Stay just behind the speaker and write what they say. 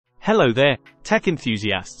Hello there, tech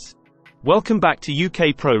enthusiasts. Welcome back to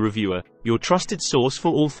UK Pro Reviewer, your trusted source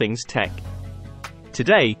for all things tech.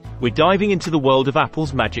 Today, we're diving into the world of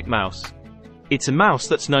Apple's Magic Mouse. It's a mouse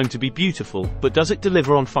that's known to be beautiful, but does it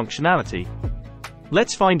deliver on functionality?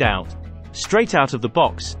 Let's find out. Straight out of the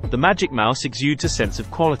box, the Magic Mouse exudes a sense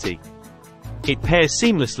of quality. It pairs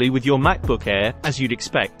seamlessly with your MacBook Air, as you'd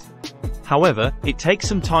expect. However, it takes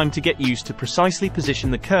some time to get used to precisely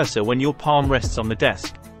position the cursor when your palm rests on the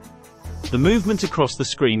desk. The movement across the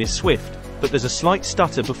screen is swift, but there's a slight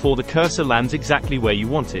stutter before the cursor lands exactly where you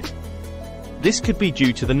want it. This could be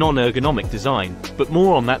due to the non-ergonomic design, but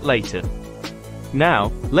more on that later.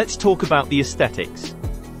 Now, let's talk about the aesthetics.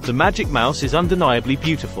 The Magic Mouse is undeniably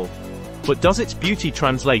beautiful. But does its beauty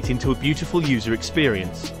translate into a beautiful user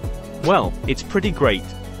experience? Well, it's pretty great.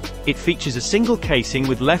 It features a single casing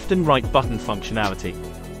with left and right button functionality.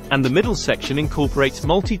 And the middle section incorporates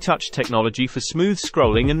multi-touch technology for smooth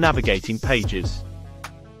scrolling and navigating pages.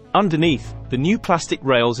 Underneath, the new plastic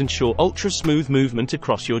rails ensure ultra-smooth movement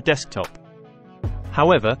across your desktop.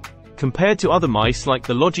 However, compared to other mice like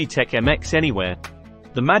the Logitech MX Anywhere,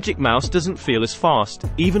 the Magic Mouse doesn't feel as fast,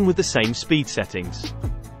 even with the same speed settings.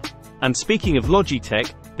 And speaking of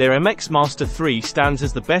Logitech, their MX Master 3 stands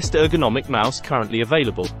as the best ergonomic mouse currently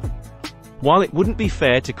available. While it wouldn't be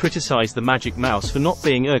fair to criticize the Magic Mouse for not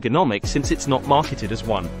being ergonomic since it's not marketed as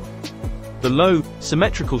one, the low,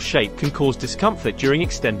 symmetrical shape can cause discomfort during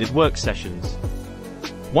extended work sessions.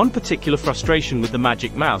 One particular frustration with the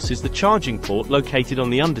Magic Mouse is the charging port located on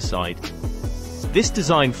the underside. This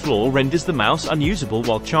design flaw renders the mouse unusable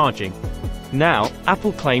while charging. Now,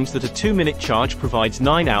 Apple claims that a 2-minute charge provides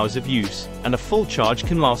 9 hours of use, and a full charge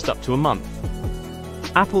can last up to a month.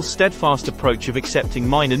 Apple's steadfast approach of accepting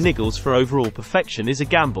minor niggles for overall perfection is a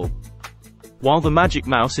gamble. While the Magic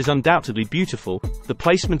Mouse is undoubtedly beautiful, the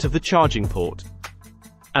placement of the charging port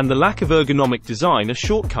and the lack of ergonomic design are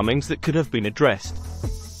shortcomings that could have been addressed.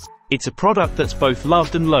 It's a product that's both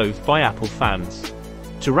loved and loathed by Apple fans.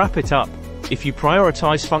 To wrap it up, if you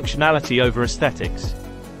prioritize functionality over aesthetics,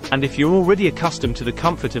 and if you're already accustomed to the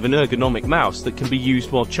comfort of an ergonomic mouse that can be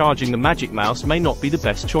used while charging, the Magic Mouse may not be the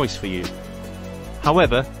best choice for you.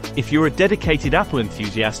 However, if you're a dedicated Apple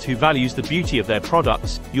enthusiast who values the beauty of their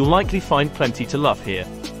products, you'll likely find plenty to love here.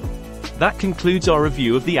 That concludes our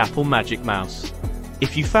review of the Apple Magic Mouse.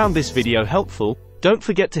 If you found this video helpful, don't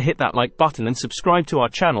forget to hit that like button and subscribe to our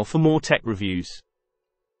channel for more tech reviews.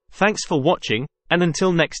 Thanks for watching, and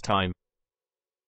until next time.